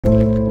So I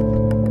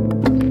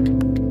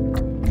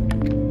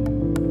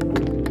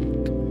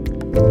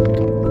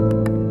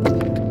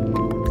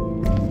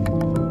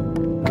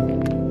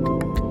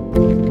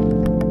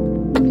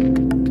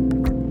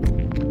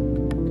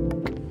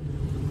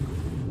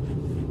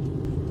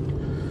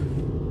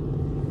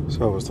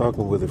was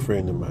talking with a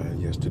friend of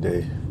mine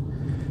yesterday,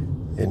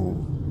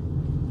 and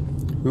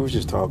we were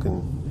just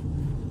talking,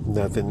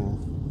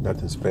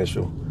 nothing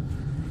special.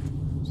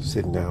 Just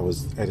sitting there, I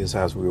was at his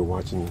house. We were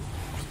watching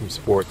some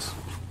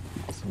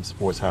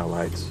sports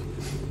highlights,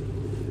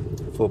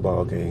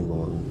 football game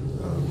on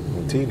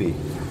TV.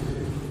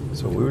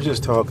 So we were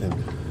just talking,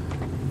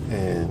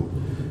 and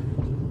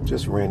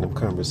just random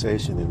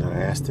conversation. And I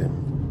asked him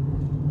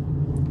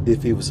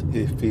if he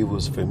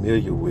was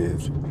familiar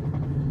with,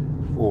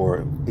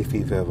 or if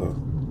he's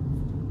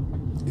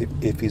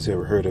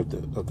ever heard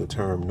of the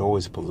term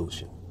noise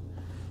pollution.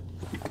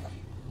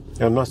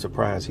 And I'm not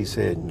surprised he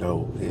said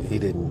no. He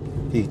didn't.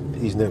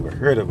 He's never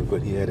heard of it,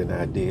 but he had an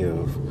idea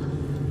of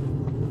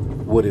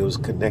what it was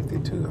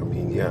connected to. I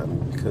mean, yeah,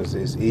 because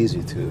it's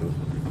easy to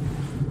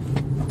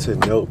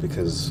know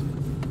because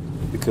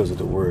of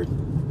the word,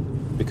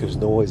 because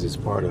noise is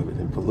part of it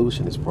and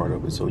pollution is part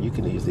of it. So you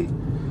can easily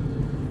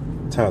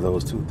tie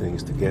those two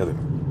things together.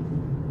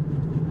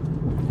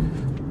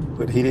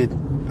 But he didn't.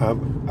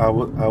 I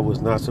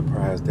was not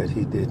surprised that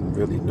he didn't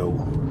really know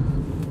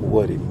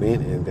what it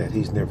meant, and that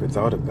he's never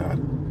thought about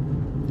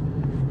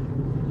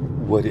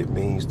what it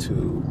means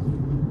to,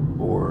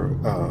 or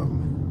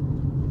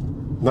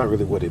not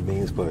really what it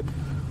means, but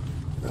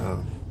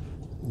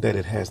that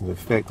it has an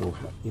effect on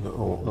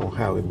on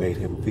how it made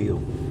him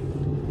feel.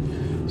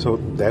 So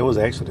that was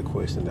actually the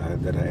question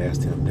that I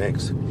asked him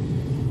next,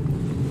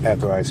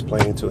 after I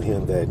explained to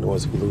him that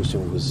noise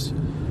pollution was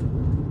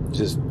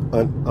just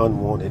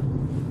unwanted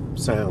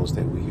sounds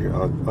that we hear,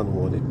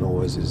 unwanted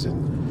noises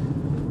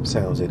and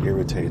sounds that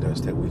irritate us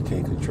that we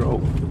can't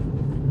control.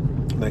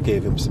 And I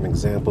gave him some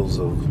examples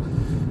of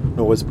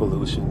noise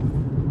pollution,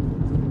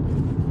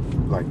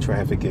 like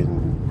traffic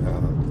and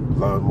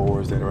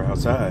lawnmowers that are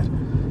outside,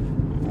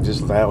 and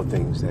just loud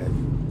things, that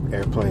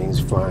airplanes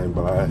flying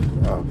by,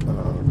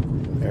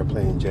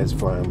 airplane jets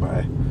flying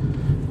by.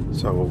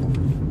 So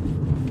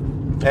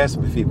I asked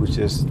him if he was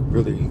just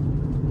really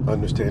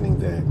understanding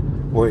that,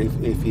 or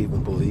if he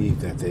even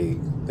believed that they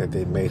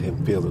made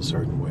him feel a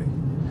certain way.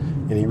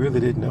 And he really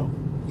didn't know.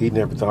 He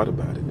never thought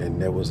about it,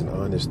 and that was an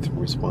honest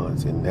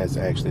response, and that's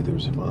actually the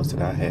response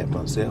that I had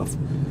myself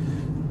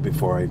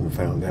before I even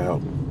found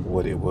out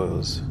what it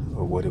was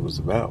or what it was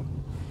about.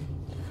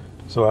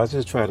 So I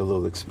just tried a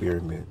little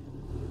experiment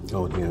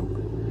on him,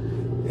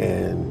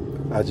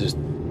 and I just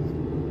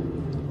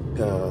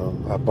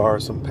I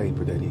borrowed some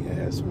paper that he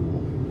has,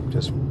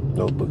 just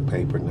notebook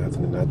paper,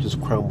 nothing, and I just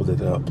crumbled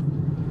it up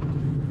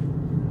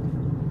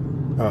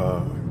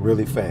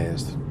really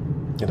fast,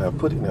 and I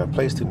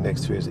placed it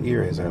next to his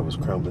ear as I was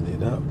crumbling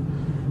it up,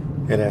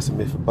 and asked him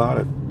if it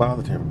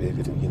bothered him,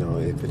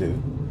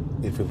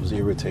 if it was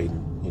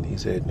irritating, and he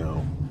said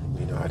no,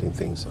 I didn't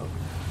think so.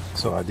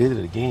 So I did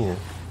it again,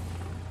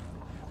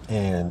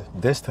 and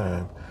this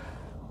time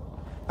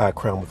I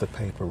crumbled the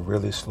paper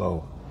really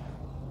slow.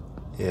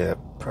 Yeah,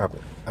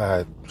 probably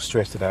I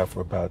stretched it out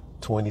for about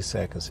 20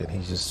 seconds, and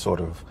he just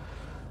sort of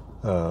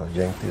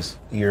yanked his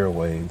ear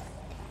away.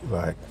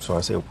 So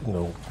I said,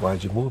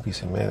 why'd you move? He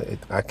said, man,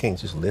 I can't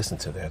just listen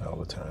to that all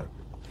the time.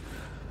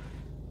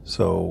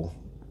 So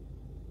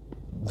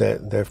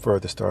that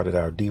further started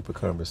our deeper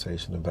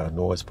conversation about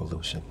noise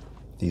pollution,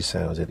 these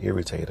sounds that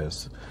irritate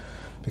us.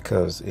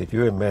 Because if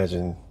you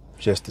imagine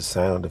just the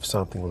sound of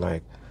something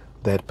like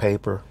that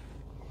paper,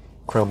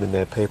 crumbling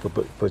that paper,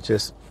 but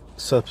just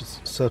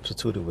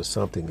substituted with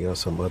something else,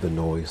 some other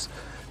noise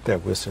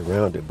that we're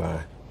surrounded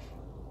by,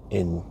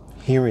 and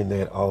hearing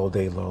that all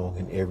day long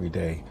and every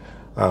day,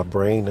 our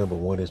brain, number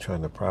one, is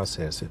trying to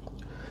process it,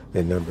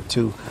 and number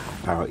two,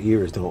 our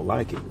ears don't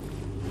like it.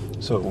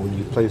 So when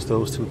you place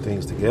those two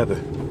things together,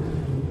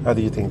 how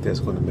do you think that's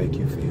going to make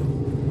you feel?